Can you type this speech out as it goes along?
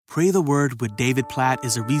Pray the Word with David Platt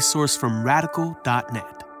is a resource from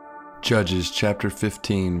radical.net. Judges chapter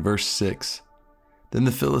 15, verse 6. Then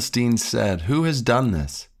the Philistines said, "Who has done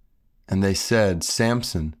this?" And they said,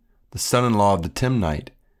 "Samson, the son-in-law of the Timnite,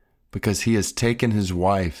 because he has taken his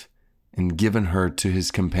wife and given her to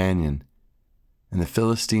his companion." And the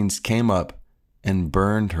Philistines came up and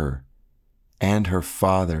burned her and her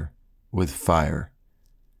father with fire.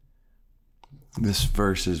 This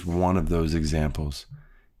verse is one of those examples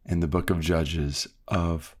in the book of Judges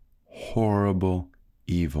of horrible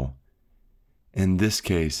evil. In this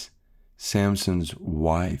case, Samson's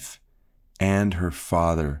wife and her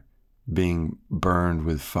father being burned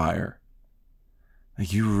with fire.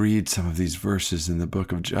 Like, you read some of these verses in the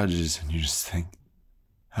book of Judges and you just think,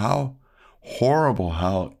 how horrible,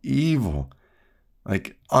 how evil,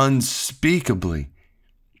 like unspeakably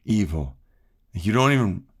evil. You don't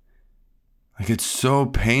even, like, it's so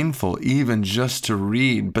painful even just to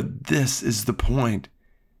read, but this is the point.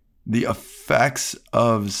 The effects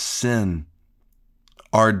of sin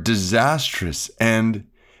are disastrous and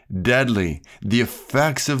deadly. The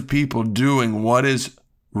effects of people doing what is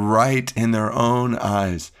right in their own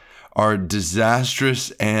eyes are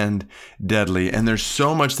disastrous and deadly. And there's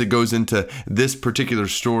so much that goes into this particular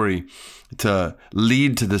story to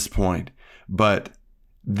lead to this point. But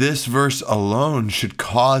this verse alone should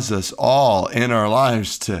cause us all in our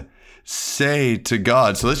lives to say to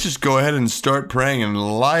God. So let's just go ahead and start praying in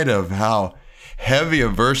light of how heavy a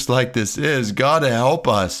verse like this is. God, help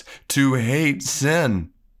us to hate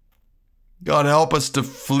sin. God, help us to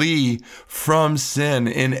flee from sin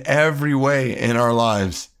in every way in our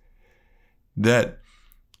lives, that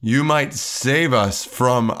you might save us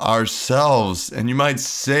from ourselves and you might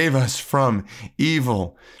save us from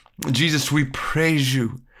evil. Jesus, we praise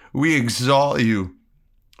you. We exalt you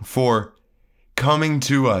for coming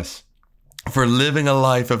to us, for living a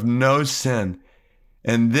life of no sin.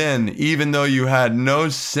 And then, even though you had no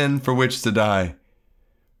sin for which to die,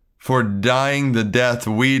 for dying the death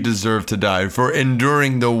we deserve to die, for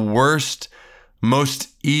enduring the worst, most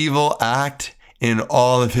evil act in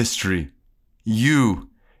all of history. You,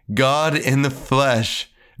 God in the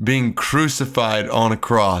flesh, being crucified on a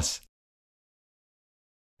cross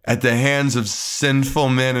at the hands of sinful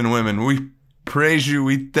men and women. We praise you.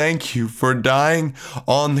 We thank you for dying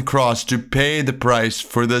on the cross to pay the price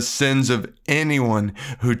for the sins of anyone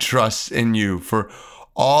who trusts in you. For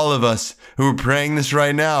all of us who are praying this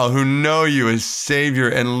right now, who know you as Savior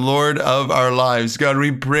and Lord of our lives, God,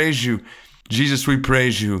 we praise you. Jesus, we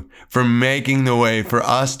praise you for making the way for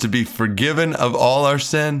us to be forgiven of all our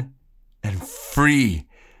sin and free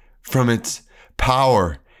from its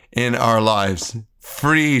power in our lives.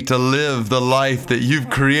 Free to live the life that you've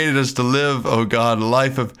created us to live, oh God, a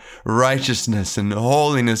life of righteousness and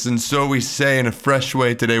holiness. And so we say in a fresh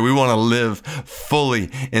way today, we want to live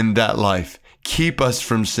fully in that life. Keep us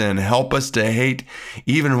from sin. Help us to hate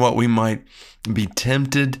even what we might be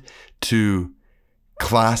tempted to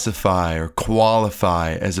classify or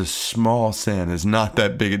qualify as a small sin, is not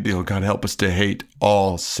that big a deal. God, help us to hate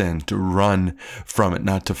all sin, to run from it,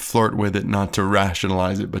 not to flirt with it, not to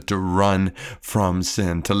rationalize it, but to run from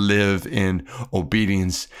sin, to live in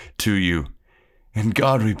obedience to you. And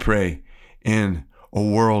God, we pray in a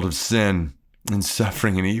world of sin and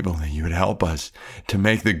suffering and evil that you would help us to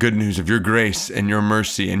make the good news of your grace and your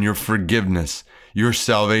mercy and your forgiveness, your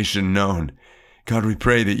salvation known. God, we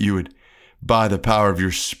pray that you would, by the power of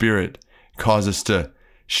your Spirit, cause us to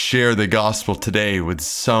share the gospel today with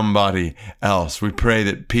somebody else. We pray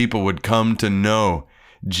that people would come to know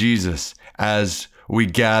Jesus as we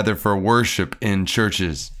gather for worship in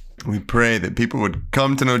churches. We pray that people would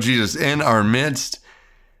come to know Jesus in our midst,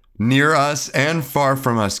 near us and far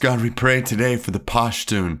from us. God, we pray today for the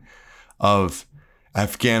Pashtun of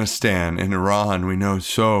Afghanistan and Iran. We know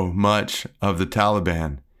so much of the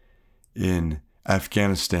Taliban in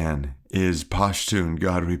Afghanistan is Pashtun.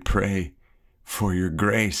 God, we pray for your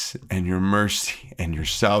grace and your mercy and your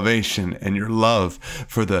salvation and your love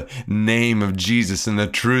for the name of Jesus and the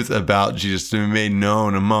truth about Jesus to be made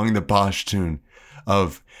known among the Pashtun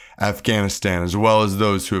of Afghanistan, as well as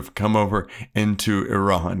those who have come over into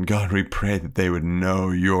Iran. God, we pray that they would know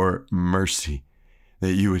your mercy,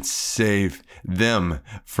 that you would save them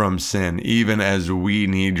from sin, even as we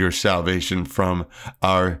need your salvation from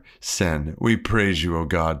our sin. We praise you, O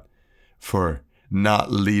God, for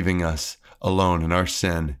not leaving us alone in our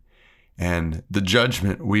sin and the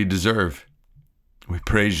judgment we deserve. We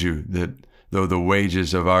praise you that though the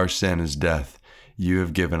wages of our sin is death, you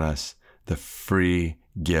have given us the free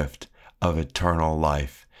gift of eternal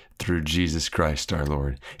life through Jesus Christ our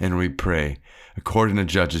Lord. And we pray, according to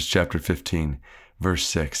Judges chapter 15, Verse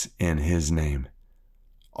 6, in his name.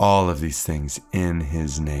 All of these things in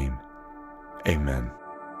his name. Amen.